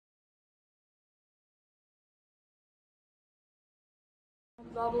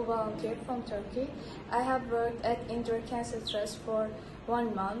global volunteer from Turkey. I have worked at Indira Cancer Trust for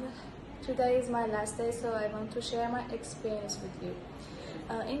 1 month. Today is my last day, so I want to share my experience with you.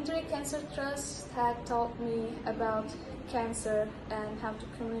 Indira Cancer Trust had taught me about cancer and how to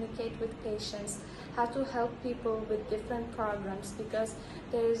communicate with patients, how to help people with different programs, because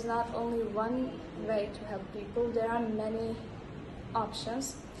there is not only one way to help people, there are many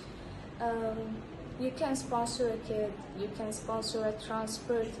options. You can sponsor a kid, you can sponsor a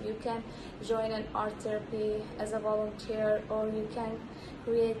transport, you can join an art therapy as a volunteer, or you can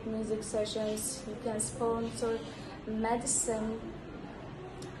create music sessions, you can sponsor medicine,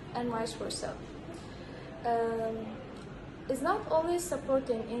 and vice versa. It's not only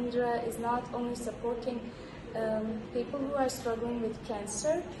supporting Indira, is not only supporting people who are struggling with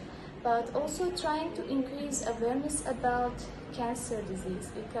cancer, but also trying to increase awareness about cancer disease,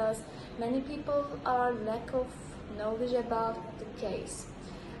 because many people are lack of knowledge about the case,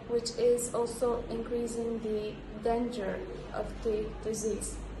 which is also increasing the danger of the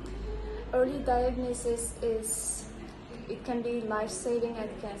disease. Early diagnosis can be life-saving at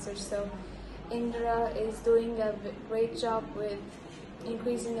cancer, so Indira is doing a great job with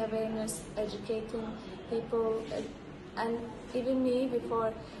increasing awareness, educating people, and even me,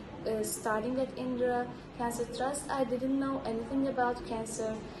 before starting at Indira Cancer Trust, I didn't know anything about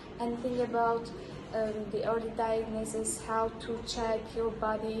cancer, anything about the early diagnosis, how to check your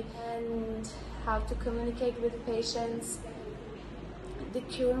body, and how to communicate with patients. The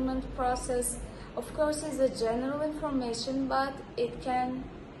curement process, of course, is a general information, but it can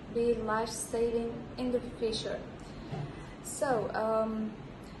be life-saving in the future. So,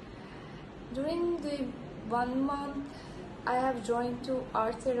 during the 1 month, I have joined 2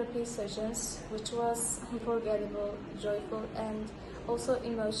 art therapy sessions, which was unforgettable, joyful, and also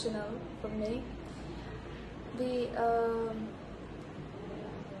emotional for me.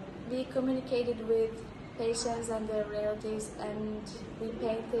 We communicated with patients and their relatives, and we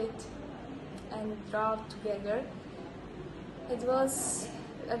painted and draw together. It was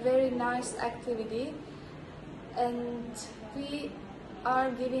a very nice activity, and we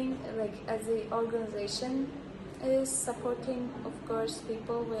are giving, like, as the organization is supporting, of course,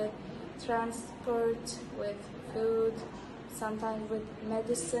 people with transport, with food, sometimes with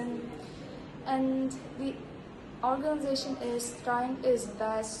medicine, and the organization is trying its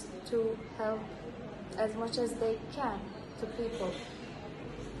best to help as much as they can to people.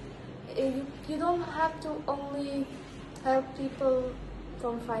 You don't have to only help people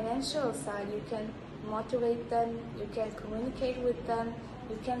from financial side. You can motivate them, you can communicate with them,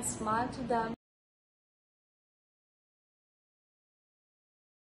 you can smile to them.